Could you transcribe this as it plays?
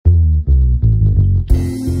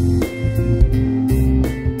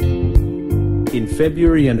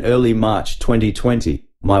February and early March 2020,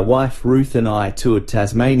 my wife Ruth and I toured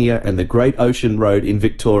Tasmania and the Great Ocean Road in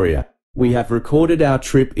Victoria. We have recorded our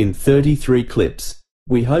trip in 33 clips.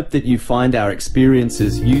 We hope that you find our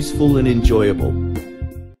experiences useful and enjoyable.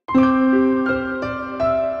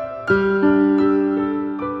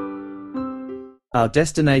 Our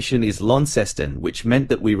destination is Launceston, which meant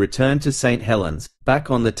that we returned to St Helens,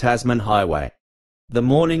 back on the Tasman Highway. The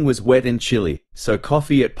morning was wet and chilly, so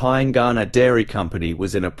coffee at Pyengana Dairy Company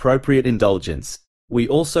was an appropriate indulgence. We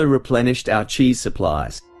also replenished our cheese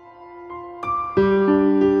supplies.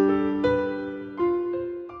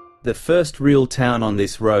 The first real town on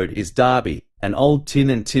this road is Derby, an old tin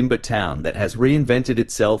and timber town that has reinvented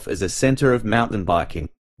itself as a centre of mountain biking.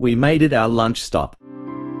 We made it our lunch stop.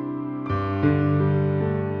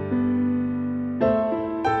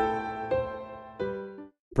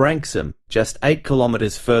 Branxholme, just 8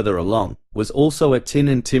 kilometres further along, was also a tin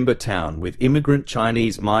and timber town with immigrant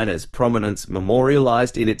Chinese miners' prominence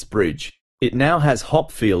memorialised in its bridge. It now has hop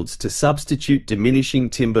fields to substitute diminishing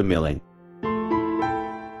timber milling.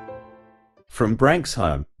 From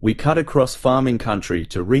Branxholme, we cut across farming country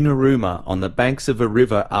to Ringarooma on the banks of a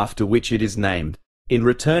river after which it is named. In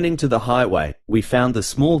returning to the highway, we found the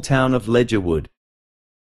small town of Ledgerwood.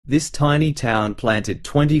 This tiny town planted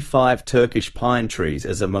 25 Turkish pine trees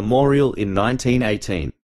as a memorial in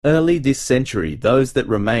 1918. Early this century, those that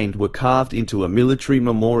remained were carved into a military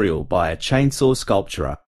memorial by a chainsaw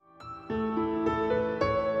sculptor.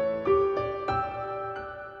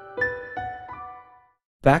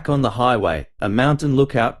 Back on the highway, a mountain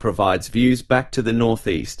lookout provides views back to the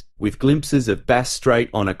northeast, with glimpses of Bass Strait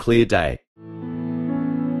on a clear day.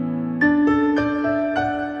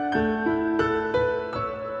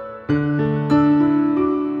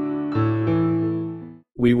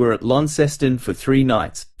 We were at Launceston for 3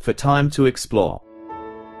 nights, for time to explore.